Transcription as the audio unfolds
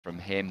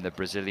him, the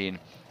Brazilian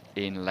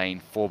in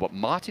lane 4. But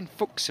Martin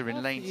Fuksa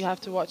in lane... You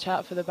have to watch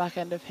out for the back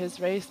end of his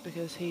race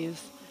because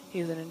he's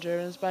an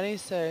endurance bunny,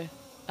 so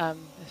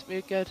it's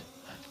really good.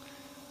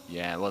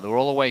 Yeah, well, they're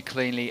all away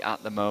cleanly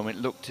at the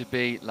moment. Look to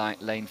be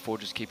like lane 4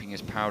 just keeping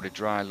his powder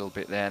dry a little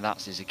bit there.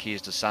 That's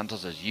Isaquias dos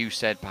Santos. As you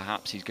said,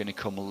 perhaps he's going to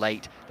come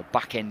late. The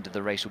back end of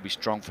the race will be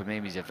strong for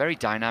him. He's a very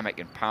dynamic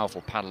and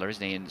powerful paddler,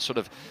 isn't he? And sort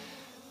of,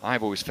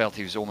 I've always felt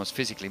he was almost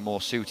physically more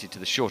suited to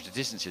the shorter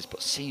distances,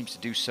 but seems to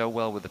do so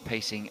well with the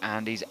pacing,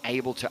 and he's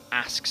able to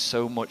ask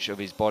so much of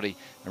his body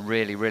and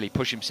really, really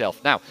push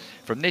himself. Now,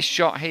 from this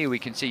shot here, we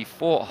can see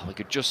 4. We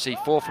could just see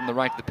 4 from the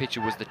right of the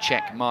picture was the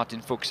Czech,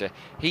 Martin Fuksa.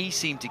 He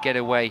seemed to get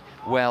away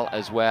well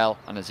as well,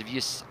 and as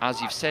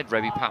you've said,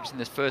 Rebby, perhaps in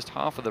this first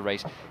half of the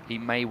race, he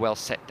may well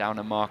set down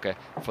a marker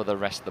for the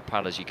rest of the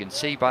paddlers. You can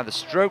see by the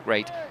stroke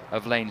rate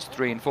of lanes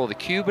 3 and 4, the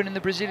Cuban and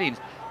the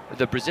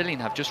Brazilian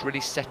have just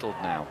really settled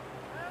now.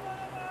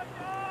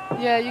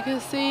 Yeah, you can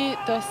see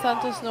Dos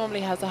Santos normally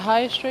has a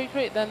higher stroke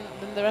rate than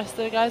the rest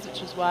of the guys,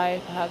 which is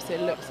why perhaps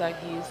it looks like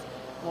he's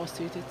more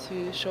suited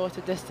to shorter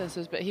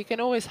distances, but he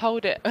can always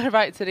hold it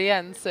right to the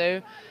end.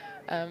 So,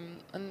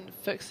 and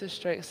Fuksa's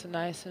strokes are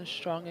nice and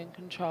strong and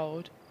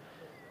controlled.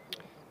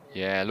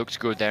 Yeah, looks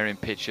good there in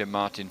picture,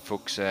 Martin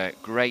Fuksa.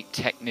 Great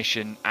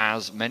technician,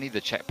 as many of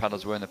the Czech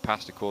paddlers were in the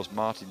past. Of course,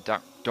 Martin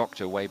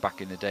Doctor, way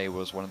back in the day,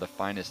 was one of the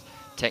finest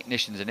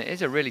technicians, and it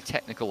is a really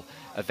technical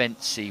event,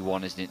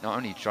 C1, isn't it? Not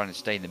only trying to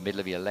stay in the middle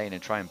of your lane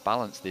and try and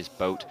balance this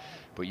boat,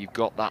 but you've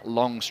got that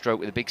long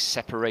stroke with a big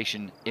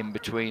separation in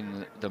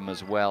between them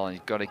as well, and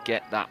you've got to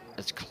get that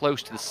as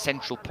close to the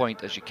central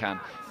point as you can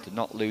to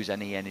not lose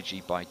any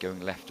energy by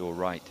going left or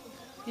right.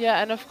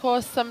 Yeah, and of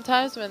course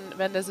sometimes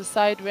when there's a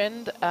side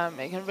wind,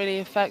 it can really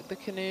affect the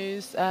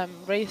canoe's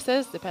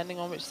races, depending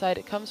on which side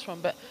it comes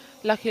from. But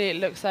luckily it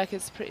looks like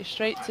it's pretty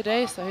straight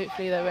today, so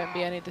hopefully there won't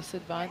be any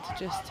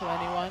disadvantages to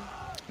anyone.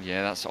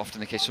 Yeah, that's often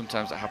the case.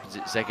 Sometimes that happens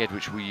at Szeged,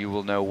 which you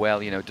will know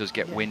well. You know, it does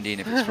get windy, and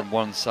if it's from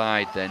one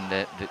side, then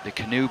the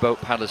canoe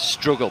boat paddlers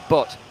struggle.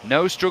 But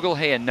no struggle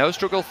here, no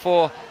struggle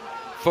for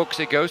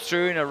Fuksa. Goes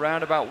through in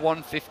around about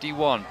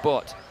 151,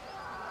 but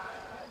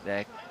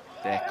they're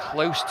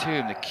close to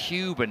him. The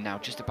Cuban now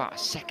just about a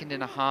second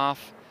and a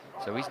half,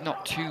 so he's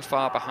not too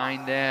far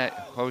behind there.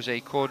 Jose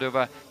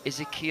Cordova,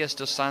 Isaquias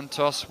dos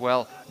Santos,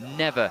 well,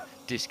 never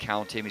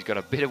discount him. He's got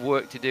a bit of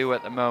work to do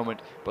at the moment,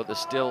 but there's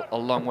still a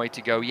long way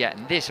to go yet.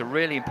 And this a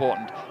really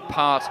important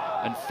part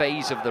and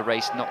phase of the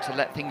race, not to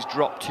let things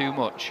drop too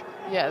much.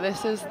 Yeah,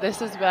 this is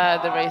where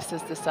the race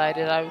is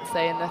decided. I would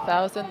say in the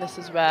 1,000, this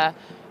is where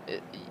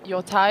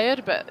you're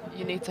tired, but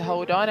you need to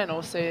hold on, and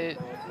also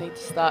need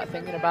to start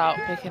thinking about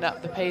picking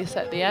up the pace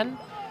at the end.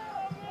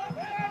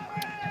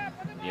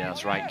 Yeah,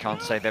 that's right.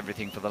 Can't save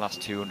everything for the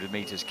last 200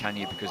 meters, can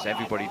you? Because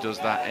everybody does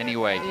that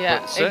anyway.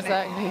 Yeah,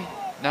 exactly.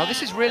 Now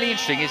this is really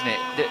interesting, isn't it?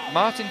 That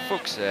Martin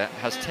Fuksa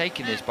has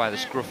taken this by the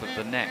scruff of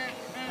the neck,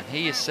 and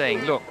he is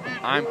saying, look,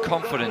 I'm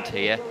confident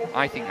here.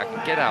 I think I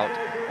can get out.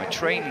 My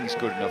training's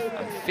good enough.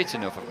 I'm fit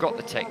enough. I've got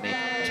the technique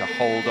to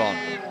hold on.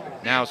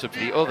 Now it's up to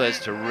the others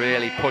to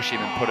really push him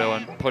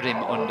and put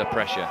him under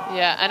pressure.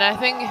 Yeah, and I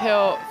think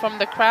from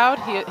the crowd,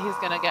 he's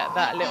going to get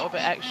that little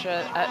bit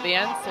extra at the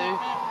end.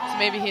 So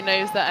maybe he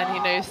knows that, and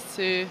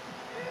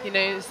he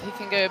knows he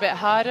can go a bit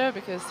harder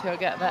because he'll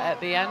get that at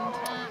the end.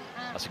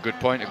 That's a good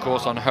point, of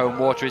course, on home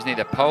water, isn't it?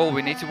 The pole,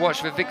 we need to watch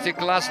for Wiktor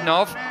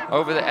Glazunow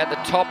over at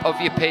the top of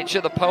your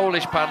picture. The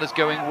Polish paddler's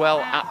going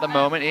well at the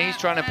moment. He's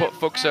trying to put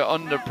Fuksa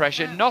under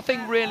pressure.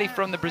 Nothing really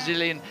from the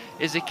Brazilian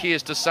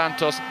Isaquias dos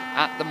Santos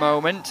at the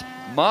moment.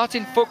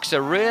 Martin Fuksa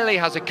really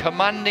has a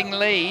commanding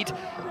lead,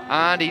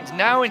 and he's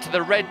now into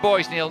the red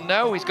boys, and he'll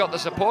know he's got the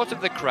support of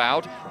the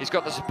crowd. He's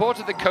got the support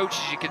of the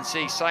coaches, you can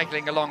see,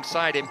 cycling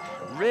alongside him.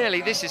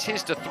 Really, this is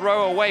his to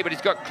throw away, but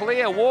he's got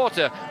clear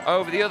water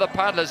over the other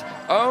paddlers.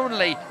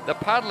 Only the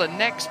paddler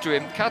next to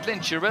him, Catalin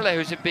Chirila,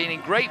 who's been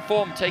in great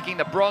form, taking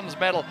the bronze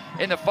medal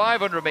in the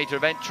 500-meter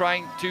event,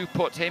 trying to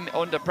put him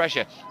under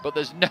pressure. But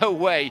there's no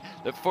way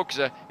that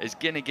Fuksa is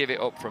going to give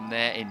it up from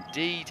there.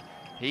 Indeed,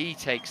 he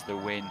takes the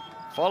win,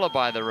 followed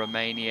by the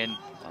Romanian,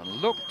 and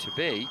looked to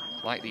be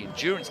like the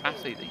endurance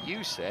athlete that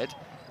you said,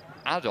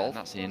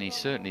 Adolf. And he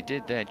certainly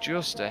did there,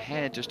 just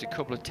ahead, just a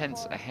couple of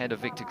tenths ahead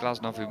of Wiktor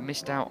Glazunow, who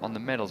missed out on the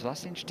medals.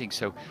 That's interesting.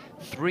 So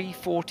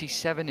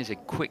 3:47 is a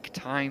quick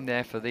time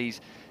there for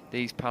these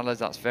paddlers.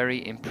 That's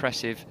very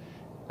impressive,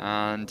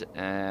 and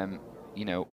you know,